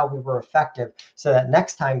 here's how we were effective, so that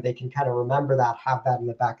next time they can kind of remember that, have that in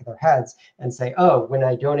the back of their heads and say, oh, when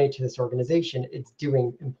I donate to this organization, it's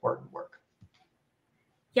doing important work.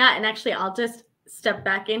 Yeah, and actually, I'll just step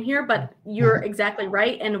back in here, but you're exactly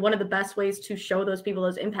right. And one of the best ways to show those people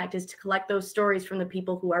those impact is to collect those stories from the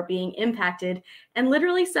people who are being impacted and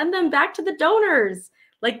literally send them back to the donors.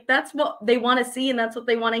 Like, that's what they want to see and that's what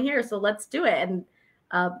they want to hear. So let's do it. And,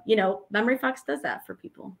 Memory Fox does that for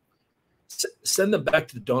people. Send them back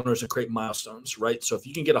to the donors and create milestones, right? So if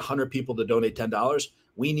you can get 100 people to donate $10,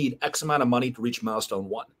 we need X amount of money to reach milestone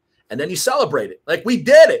 1. And then you celebrate it. Like, we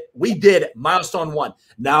did it. We did it. Milestone 1.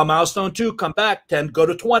 Now milestone 2, come back. 10, go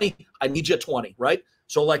to 20. I need you at 20, right?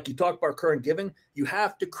 So like you talk about current giving, you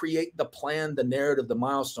have to create the plan, the narrative, the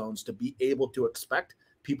milestones to be able to expect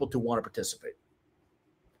people to want to participate.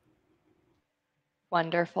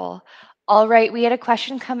 Wonderful. All right, we had a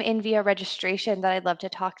question come in via registration that I'd love to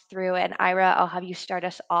talk through. And Ira, I'll have you start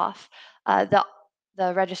us off.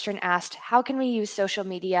 The registrant asked, how can we use social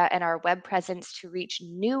media and our web presence to reach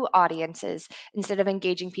new audiences instead of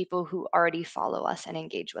engaging people who already follow us and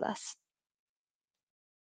engage with us?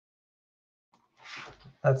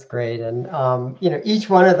 That's great. And, each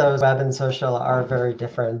one of those web and social are very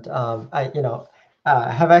different. I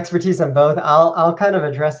have expertise on both. I'll kind of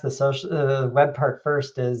address the social web part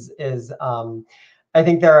first. I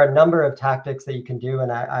think there are a number of tactics that you can do,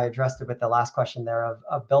 and I addressed it with the last question there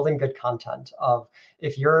of building good content. Of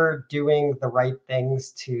if you're doing the right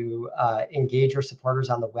things to engage your supporters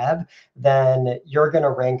on the web, then you're going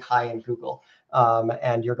to rank high in Google.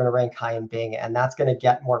 And you're going to rank high in Bing, and that's going to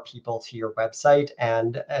get more people to your website.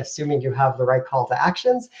 And assuming you have the right call to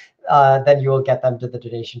actions, then you will get them to the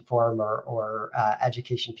donation form or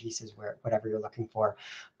education pieces, whatever you're looking for.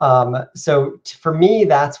 So for me,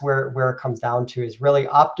 that's where it comes down to is really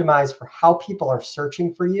optimize for how people are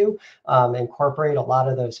searching for you, incorporate a lot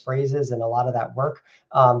of those phrases and a lot of that work.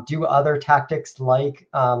 Do other tactics like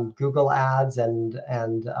Google Ads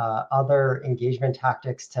and other engagement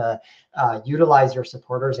tactics to utilize your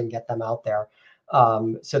supporters and get them out there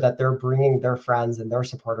so that they're bringing their friends and their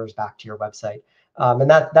supporters back to your website. And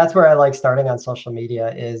that's where I like starting on social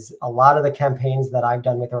media. Is a lot of the campaigns that I've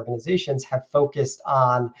done with organizations have focused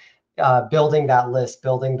on building that list,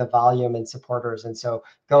 building the volume and supporters. And so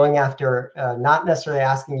going after, not necessarily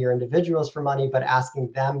asking your individuals for money, but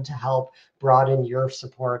asking them to help broaden your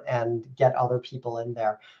support and get other people in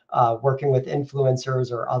there. Working with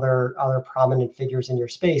influencers or other prominent figures in your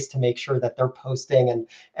space to make sure that they're posting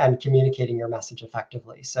and communicating your message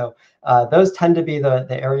effectively. So those tend to be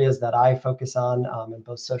the areas that I focus on in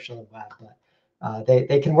both social and web. But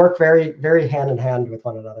they can work very, very hand in hand with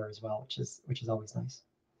one another as well, which is always nice.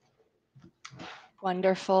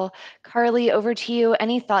 Wonderful. Carly, over to you.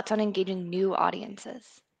 Any thoughts on engaging new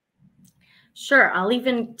audiences? Sure, I'll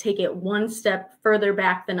even take it one step further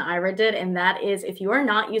back than Ira did, and that is if you are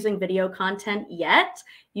not using video content yet,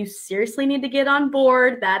 you seriously need to get on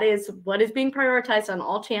board. That is what is being prioritized on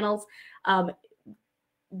all channels.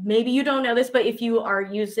 Maybe you don't know this, but if you are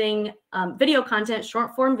using video content,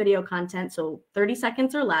 short form video content, so 30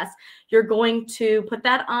 seconds or less, you're going to put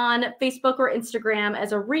that on Facebook or Instagram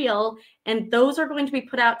as a reel, and those are going to be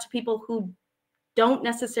put out to people who don't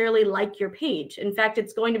necessarily like your page. In fact,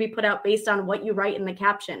 it's going to be put out based on what you write in the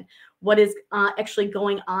caption, what is actually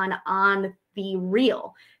going on the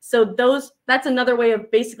reel. So that's another way of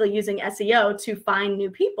basically using SEO to find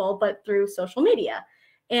new people, but through social media.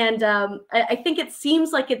 And I think it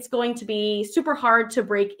seems like it's going to be super hard to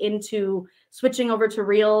break into switching over to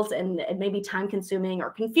reels and maybe time consuming or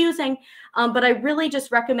confusing. But I really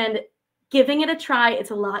just recommend giving it a try.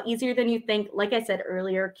 It's a lot easier than you think. Like I said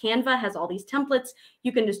earlier, Canva has all these templates.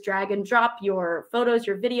 You can just drag and drop your photos,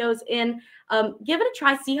 your videos in. Give it a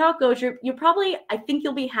try, see how it goes. You probably, I think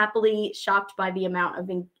you'll be happily shocked by the amount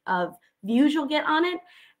of views you'll get on it.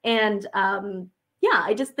 And yeah,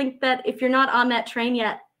 I just think that if you're not on that train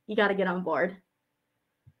yet, you got to get on board.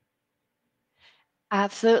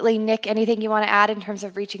 Absolutely. Nick, anything you want to add in terms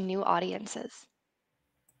of reaching new audiences?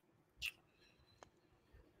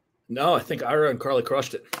 No, I think Ira and Carly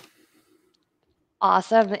crushed it.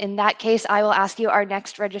 Awesome. In that case, I will ask you our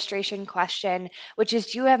next registration question, which is,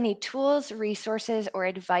 do you have any tools, resources, or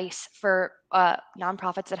advice for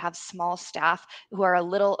nonprofits that have small staff who are a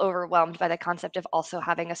little overwhelmed by the concept of also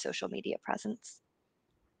having a social media presence?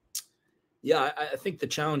 Yeah, I think the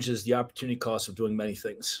challenge is the opportunity cost of doing many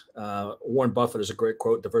things. Warren Buffett has a great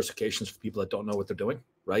quote: diversification is for people that don't know what they're doing,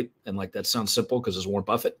 right? And like that sounds simple because it's Warren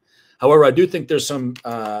Buffett. However, I do think there's some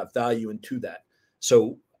value into that.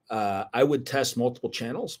 So I would test multiple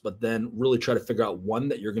channels, but then really try to figure out one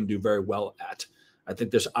that you're going to do very well at. I think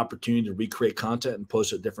there's opportunity to recreate content and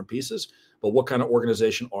post at different pieces. But what kind of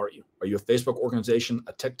organization are you? Are you a Facebook organization,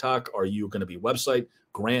 a TikTok? Are you going to be a website,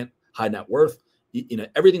 grant, high net worth? You know,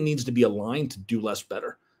 everything needs to be aligned to do less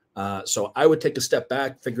better. So I would take a step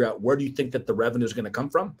back, figure out where do you think that the revenue is going to come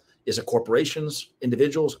from? Is it corporations,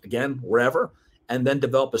 individuals, again, wherever? And then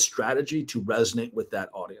develop a strategy to resonate with that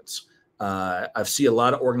audience. I see a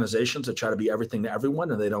lot of organizations that try to be everything to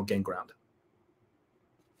everyone and they don't gain ground.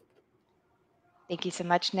 Thank you so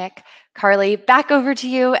much, Nick. Carly, back over to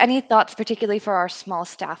you. Any thoughts, particularly for our small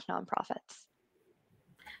staff nonprofits?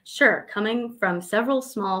 Sure. Coming from several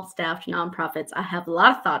small staffed nonprofits, I have a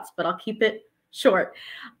lot of thoughts, but I'll keep it short.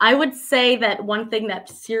 I would say that one thing that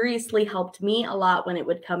seriously helped me a lot when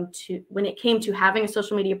it came to having a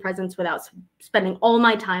social media presence without spending all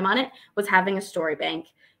my time on it was having a story bank.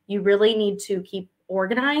 You really need to keep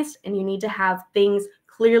organized, and you need to have things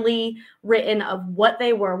clearly written of what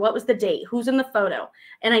they were, what was the date, who's in the photo.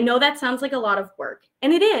 And I know that sounds like a lot of work,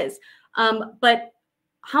 and it is, but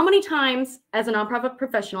how many times as a nonprofit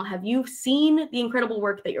professional have you seen the incredible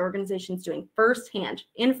work that your organization is doing firsthand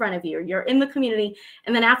in front of you? You're in the community,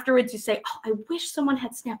 and then afterwards you say, oh, I wish someone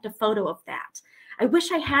had snapped a photo of that. I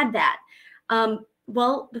wish I had that.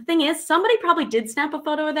 Well, the thing is, somebody probably did snap a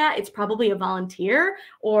photo of that. It's probably a volunteer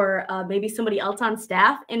or maybe somebody else on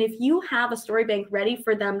staff. And if you have a story bank ready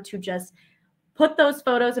for them to just put those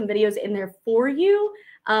photos and videos in there for you,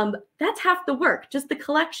 that's half the work, just the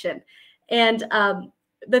collection. And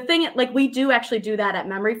the thing, like, we do actually do that at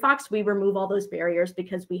Memory Fox. We remove all those barriers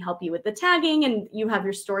because we help you with the tagging, and you have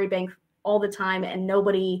your story bank all the time, and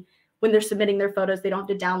nobody, when they're submitting their photos, they don't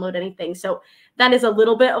have to download anything. So that is a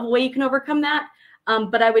little bit of a way you can overcome that.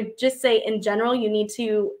 But I would just say in general, you need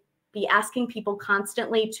to be asking people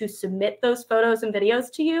constantly to submit those photos and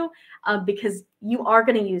videos to you, because you are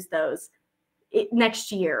going to use those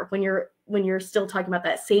next year when you're still talking about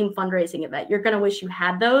that same fundraising event. You're going to wish you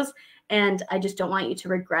had those. And I just don't want you to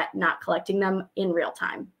regret not collecting them in real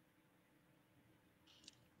time.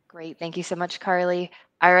 Great. Thank you so much, Carly.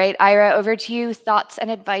 All right, Ira, over to you. Thoughts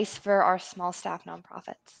and advice for our small staff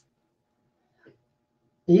nonprofits.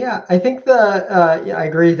 Yeah, I think yeah, I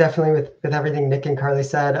agree definitely with everything Nick and Carly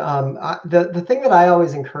said. The thing that I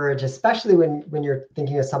always encourage, especially when you're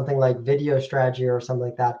thinking of something like video strategy or something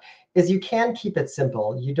like that, is you can keep it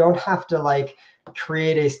simple. You don't have to like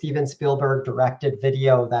create a Steven Spielberg directed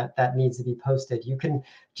video that needs to be posted. You can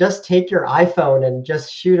just take your iPhone and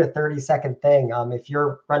just shoot a 30-second thing. If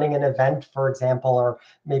you're running an event, for example, or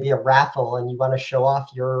maybe a raffle, and you want to show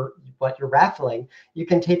off what you're raffling, you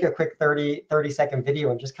can take a quick 30-second video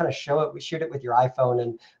and just kind of shoot it with your iPhone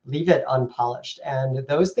and leave it unpolished. And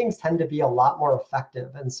those things tend to be a lot more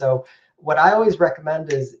effective. And so what I always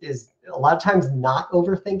recommend is a lot of times not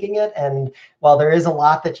overthinking it. And while there is a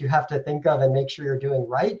lot that you have to think of and make sure you're doing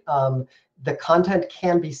right, the content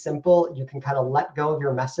can be simple. You can kind of let go of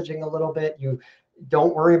your messaging a little bit. You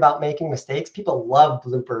don't worry about making mistakes. People love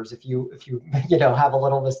bloopers if you have a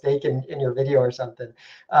little mistake in your video or something.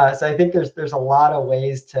 So I think there's a lot of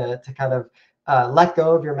ways to kind of let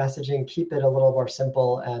go of your messaging, keep it a little more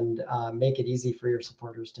simple, and make it easy for your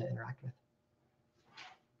supporters to interact with.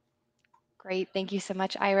 Great. Thank you so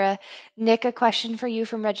much, Ira. Nick, a question for you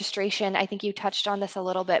from registration. I think you touched on this a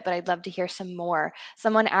little bit, but I'd love to hear some more.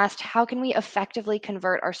 Someone asked, how can we effectively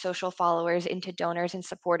convert our social followers into donors and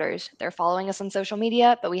supporters? They're following us on social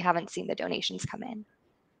media, but we haven't seen the donations come in.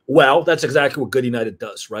 Well, that's exactly what Good United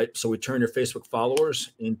does, right? So we turn your Facebook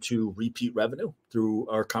followers into repeat revenue through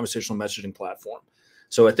our conversational messaging platform.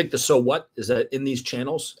 So I think the so what is that in these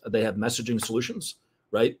channels, they have messaging solutions,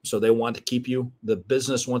 right? So they want to keep you, the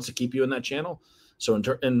business wants to keep you in that channel. So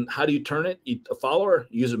and how do you turn it? A follower,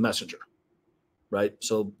 use a messenger, right?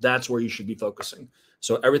 So that's where you should be focusing.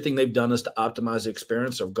 So everything they've done is to optimize the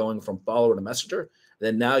experience of going from follower to messenger.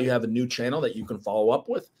 Then now you have a new channel that you can follow up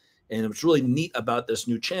with. And what's really neat about this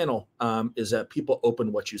new channel is that people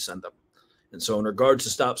open what you send them. And so in regards to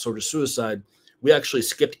Stop Soldier Suicide, we actually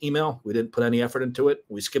skipped email. We didn't put any effort into it.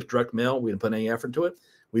 We skipped direct mail. We didn't put any effort into it.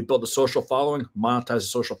 We built a social following, monetized the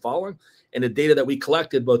social following. And the data that we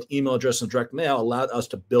collected, both email address and direct mail, allowed us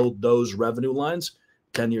to build those revenue lines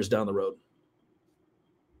 10 years down the road.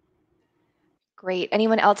 Great.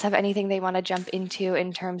 Anyone else have anything they want to jump into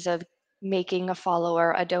in terms of making a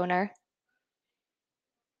follower a donor?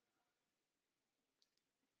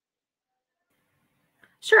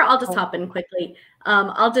 Sure, I'll just hop in quickly.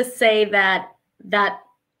 I'll just say that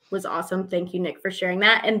was awesome. Thank you, Nick, for sharing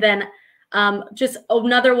that. And then just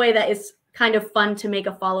another way that is kind of fun to make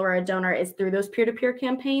a follower a donor is through those peer-to-peer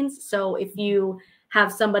campaigns. So if you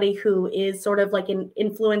have somebody who is sort of like an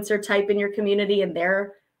influencer type in your community and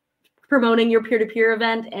they're promoting your peer-to-peer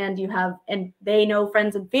event and they know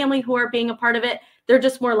friends and family who are being a part of it, they're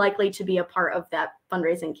just more likely to be a part of that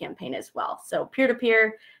fundraising campaign as well. So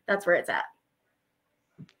peer-to-peer, that's where it's at.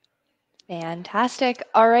 Fantastic.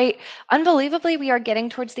 All right. Unbelievably, we are getting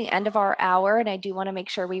towards the end of our hour, and I do want to make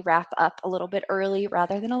sure we wrap up a little bit early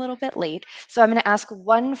rather than a little bit late. So I'm going to ask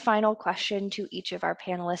one final question to each of our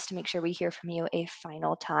panelists to make sure we hear from you a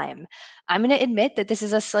final time. I'm going to admit that this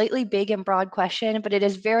is a slightly big and broad question, but it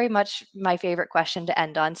is very much my favorite question to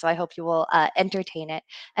end on, so I hope you will entertain it.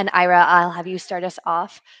 And Ira, I'll have you start us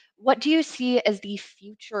off. What do you see as the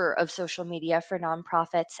future of social media for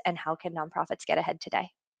nonprofits, and how can nonprofits get ahead today?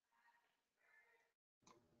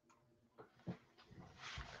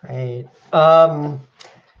 Great.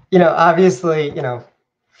 Obviously, a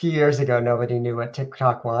few years ago, nobody knew what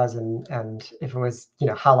TikTok was and if it was,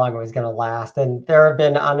 how long it was going to last. And there have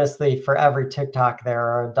been, honestly, for every TikTok, there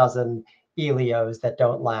are a dozen Elios that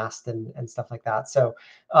don't last and stuff like that. So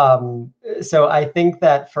I think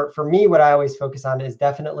that for me, what I always focus on is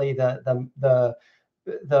definitely the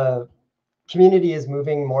community is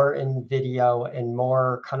moving more in video and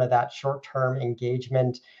more kind of that short-term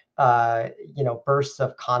engagement, bursts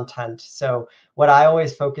of content. So what I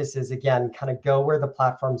always focus is, again, kind of go where the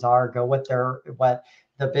platforms are, go what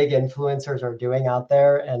the big influencers are doing out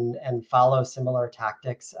there, and follow similar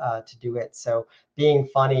tactics to do it. So being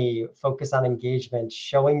funny, focus on engagement,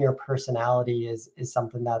 showing your personality is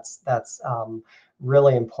something that's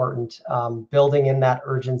really important. Building in that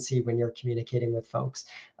urgency when you're communicating with folks.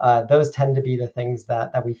 Those tend to be the things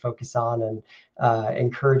that we focus on and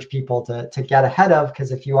encourage people to get ahead of,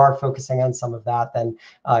 because if you are focusing on some of that, then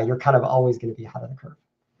you're kind of always going to be ahead of the curve.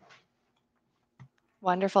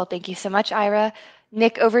 Wonderful. Thank you so much, Ira.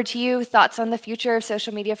 Nick, over to you. Thoughts on the future of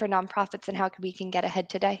social media for nonprofits and how we can get ahead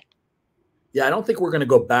today? Yeah, I don't think we're going to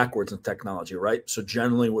go backwards in technology, right? So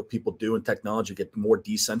generally what people do in technology get more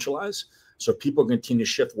decentralized. So people continue to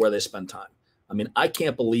shift where they spend time. I mean, I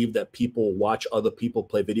can't believe that people watch other people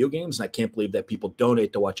play video games, and I can't believe that people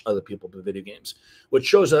donate to watch other people play video games, which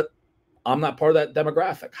shows that I'm not part of that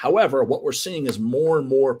demographic. However, what we're seeing is more and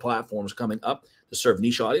more platforms coming up to serve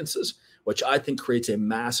niche audiences, which I think creates a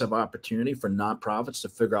massive opportunity for nonprofits to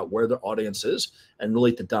figure out where their audience is and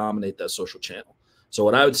really to dominate that social channel. So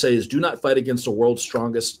what I would say is do not fight against the world's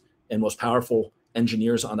strongest and most powerful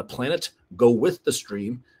engineers on the planet. Go with the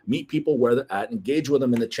stream, meet people where they're at, engage with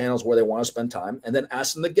them in the channels where they want to spend time, and then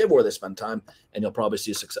ask them to give where they spend time, and you'll probably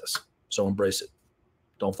see success. So embrace it.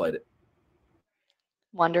 Don't fight it.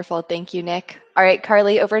 Wonderful. Thank you, Nick. All right,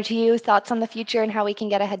 Carly, over to you. Thoughts on the future and how we can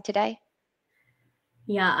get ahead today?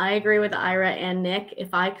 Yeah, I agree with Ira and Nick.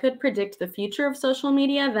 If I could predict the future of social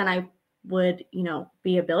media, then I would,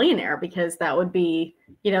 be a billionaire, because that would be,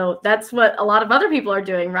 that's what a lot of other people are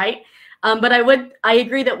doing, right? But I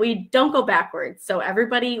agree that we don't go backwards. So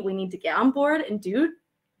everybody, we need to get on board and do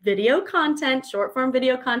video content, short form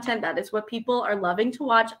video content. That is what people are loving to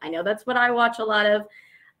watch. I know that's what I watch a lot of.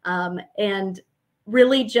 And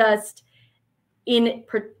really just in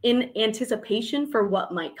anticipation for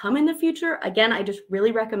what might come in the future. Again, I just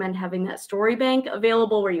really recommend having that story bank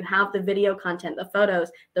available where you have the video content, the photos,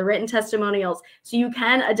 the written testimonials, so you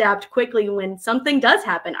can adapt quickly when something does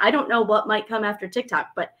happen. I don't know what might come after TikTok,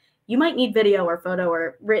 but you might need video or photo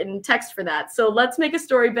or written text for that. So let's make a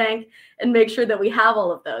story bank and make sure that we have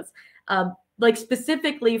all of those. Like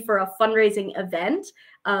specifically for a fundraising event,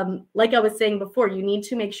 like I was saying before, you need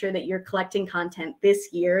to make sure that you're collecting content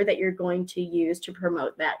this year that you're going to use to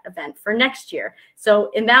promote that event for next year.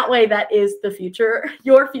 So in that way, that is the future,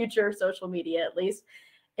 your future social media at least.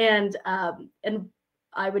 And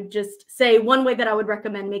I would just say one way that I would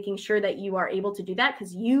recommend making sure that you are able to do that,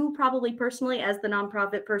 because you probably personally, as the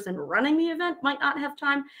nonprofit person running the event, might not have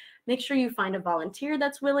time. Make sure you find a volunteer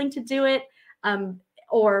that's willing to do it.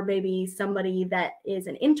 Or maybe somebody that is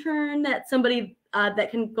an intern, that somebody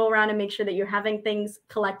that can go around and make sure that you're having things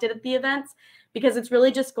collected at the events, because it's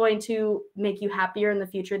really just going to make you happier in the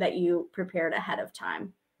future that you prepared ahead of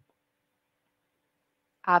time.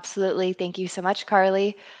 Absolutely. Thank you so much,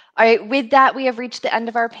 Carly. All right, with that, we have reached the end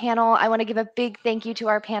of our panel. I want to give a big thank you to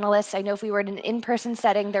our panelists. I know if we were in an in-person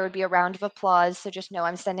setting, there would be a round of applause. So just know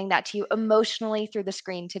I'm sending that to you emotionally through the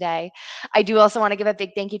screen today. I do also want to give a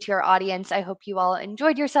big thank you to our audience. I hope you all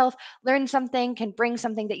enjoyed yourself, learned something, can bring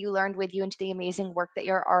something that you learned with you into the amazing work that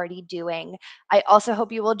you're already doing. I also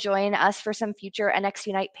hope you will join us for some future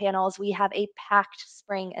NXUnite panels. We have a packed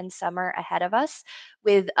spring and summer ahead of us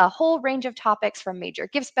with a whole range of topics from major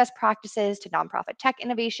gifts best practices to nonprofit tech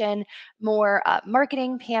innovation, more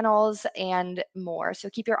marketing panels, and more. So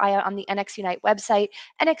keep your eye out on the NXUnite website,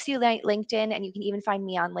 NXUnite LinkedIn, and you can even find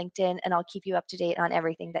me on LinkedIn, and I'll keep you up to date on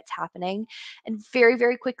everything that's happening. And very,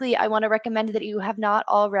 very quickly, I want to recommend that if you have not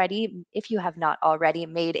already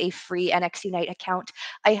made a free NXUnite account,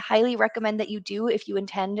 I highly recommend that you do if you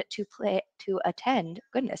intend to attend,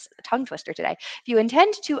 goodness, a tongue twister today. If you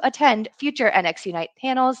intend to attend future NXUnite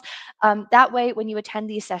panels, that way, when you attend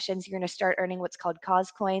these sessions, you're going to start earning what's called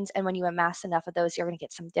cause coins. And when you amass enough of those, you're going to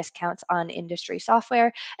get some discounts on industry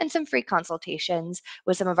software and some free consultations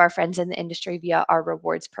with some of our friends in the industry via our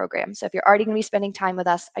rewards program. So if you're already going to be spending time with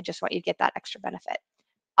us, I just want you to get that extra benefit.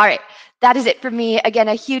 All right, that is it for me. Again,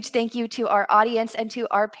 a huge thank you to our audience and to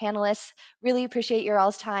our panelists. Really appreciate your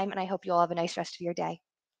all's time, and I hope you all have a nice rest of your day.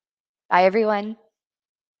 Bye, everyone.